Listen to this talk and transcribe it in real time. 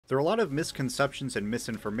There are a lot of misconceptions and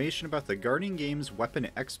misinformation about the Guardian Games weapon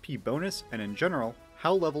XP bonus and in general,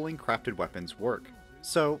 how leveling crafted weapons work.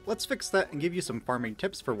 So let's fix that and give you some farming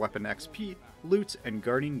tips for weapon XP, loot, and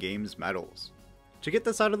Guardian Games medals. To get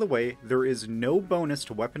this out of the way, there is no bonus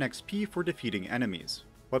to weapon XP for defeating enemies.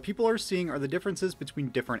 What people are seeing are the differences between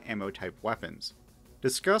different ammo type weapons.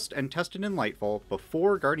 Discussed and tested in Lightfall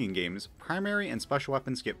before Guardian Games, primary and special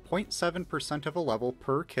weapons get 0.7% of a level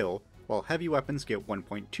per kill, while heavy weapons get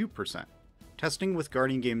 1.2%. Testing with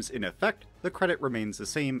Guardian Games in effect, the credit remains the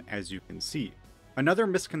same as you can see. Another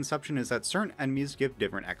misconception is that certain enemies give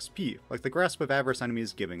different XP, like the Grasp of Avarice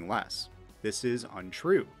enemies giving less. This is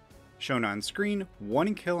untrue. Shown on screen,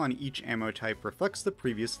 1 kill on each ammo type reflects the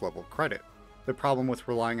previous level credit. The problem with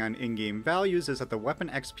relying on in-game values is that the weapon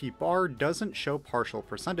XP bar doesn't show partial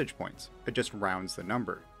percentage points, it just rounds the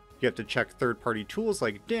number. You have to check third-party tools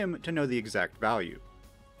like DIM to know the exact value.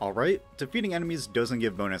 Alright, defeating enemies doesn't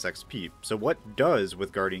give bonus XP, so what does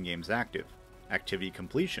with Guardian Games active? Activity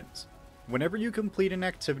completions. Whenever you complete an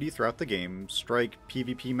activity throughout the game, strike,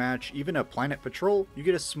 PvP match, even a planet patrol, you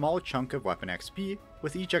get a small chunk of weapon XP,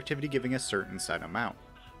 with each activity giving a certain set amount.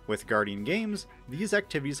 With Guardian Games, these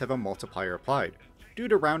activities have a multiplier applied. Due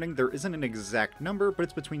to rounding, there isn't an exact number, but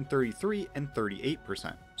it's between 33 and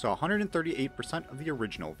 38%, so 138% of the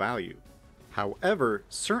original value. However,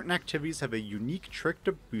 certain activities have a unique trick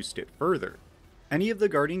to boost it further. Any of the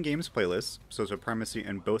Guardian Games playlists, so Supremacy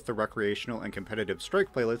and both the recreational and competitive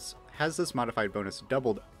strike playlists, has this modified bonus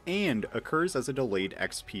doubled and occurs as a delayed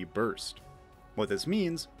XP burst. What this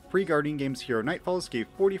means, pre-Guardian Games Hero Nightfalls gave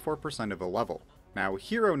 44% of a level. Now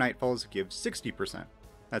Hero Nightfalls give 60%.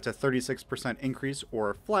 That's a 36% increase or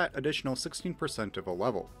a flat additional 16% of a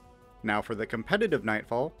level. Now for the competitive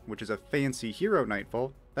Nightfall, which is a fancy Hero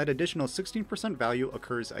Nightfall, that additional 16% value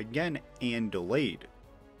occurs again and delayed.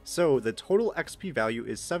 So the total XP value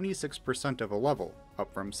is 76% of a level,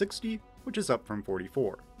 up from 60, which is up from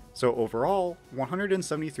 44. So overall,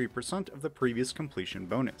 173% of the previous completion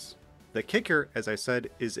bonus. The kicker, as I said,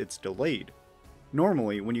 is it's delayed.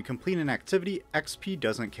 Normally, when you complete an activity, XP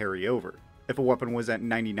doesn't carry over. If a weapon was at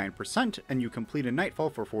 99% and you complete a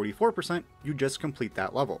Nightfall for 44%, you just complete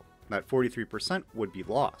that level. That 43% would be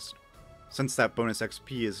lost. Since that bonus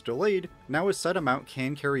XP is delayed, now a set amount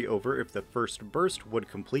can carry over if the first burst would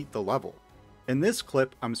complete the level. In this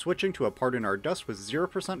clip, I'm switching to a Pardon Our Dust with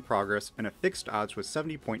 0% progress and a fixed odds with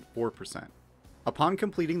 70.4%. Upon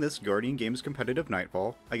completing this Guardian Games competitive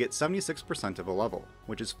Nightfall, I get 76% of a level,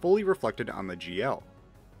 which is fully reflected on the GL.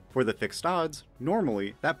 For the fixed odds,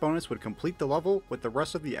 normally that bonus would complete the level with the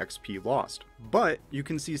rest of the XP lost, but you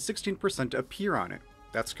can see 16% appear on it.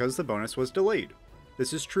 That's because the bonus was delayed.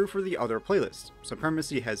 This is true for the other playlists.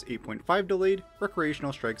 Supremacy has 8.5 delayed,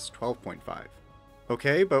 Recreational Strikes 12.5.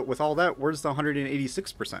 Okay, but with all that, where's the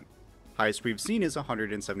 186%? Highest we've seen is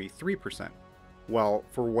 173%. Well,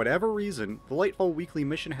 for whatever reason, the Lightfall weekly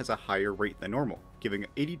mission has a higher rate than normal, giving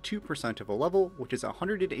 82% of a level, which is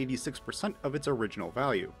 186% of its original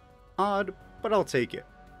value. Odd, but I'll take it.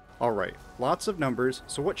 Alright, lots of numbers,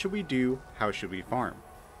 so what should we do, how should we farm?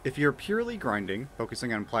 If you're purely grinding,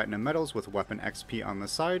 focusing on platinum medals with weapon XP on the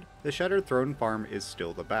side, the Shattered Throne farm is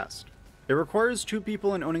still the best. It requires 2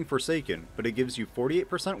 people in owning Forsaken, but it gives you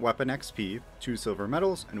 48% weapon XP, 2 silver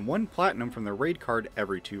medals, and 1 platinum from the raid card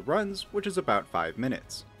every 2 runs, which is about 5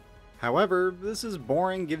 minutes. However, this is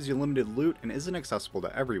boring, gives you limited loot, and isn't accessible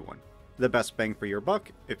to everyone. The best bang for your buck,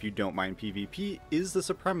 if you don't mind PvP, is the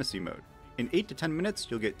Supremacy mode. In 8 to 10 minutes,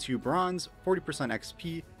 you'll get 2 bronze, 40%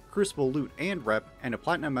 XP, Crucible loot and rep, and a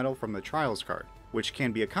platinum medal from the Trials card, which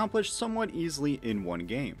can be accomplished somewhat easily in one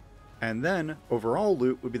game. And then, overall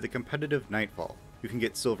loot would be the competitive Nightfall. You can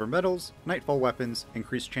get silver medals, Nightfall weapons,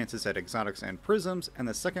 increased chances at exotics and prisms, and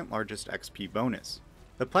the second largest XP bonus.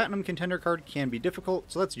 The Platinum Contender card can be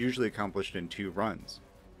difficult, so that's usually accomplished in 2 runs.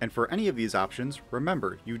 And for any of these options,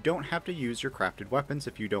 remember, you don't have to use your crafted weapons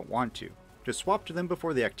if you don't want to. Just swap to them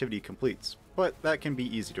before the activity completes, but that can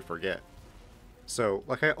be easy to forget. So,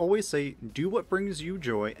 like I always say, do what brings you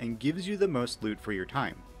joy and gives you the most loot for your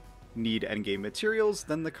time. Need endgame materials,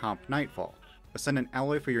 then the comp Nightfall. Ascend an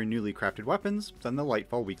alloy for your newly crafted weapons, then the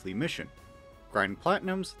Lightfall weekly mission. Grind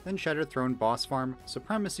platinums, then Shattered Throne boss farm,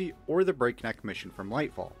 Supremacy, or the Breakneck mission from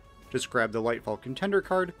Lightfall. Just grab the Lightfall Contender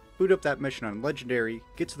card, boot up that mission on Legendary,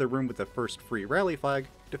 get to the room with the first free rally flag,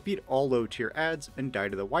 defeat all low tier adds, and die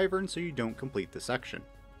to the Wyvern so you don't complete the section.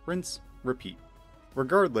 Rinse, repeat.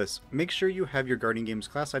 Regardless, make sure you have your Guardian Games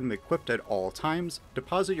class item equipped at all times,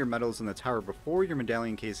 deposit your medals in the tower before your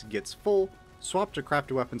medallion case gets full, swap to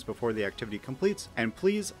crafted weapons before the activity completes, and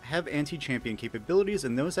please have anti-champion capabilities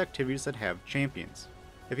in those activities that have champions.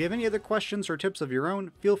 If you have any other questions or tips of your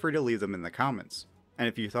own, feel free to leave them in the comments. And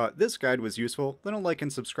if you thought this guide was useful, then a like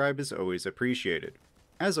and subscribe is always appreciated.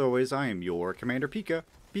 As always, I am your Commander Pika.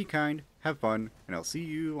 Be kind, have fun, and I'll see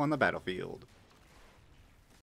you on the battlefield.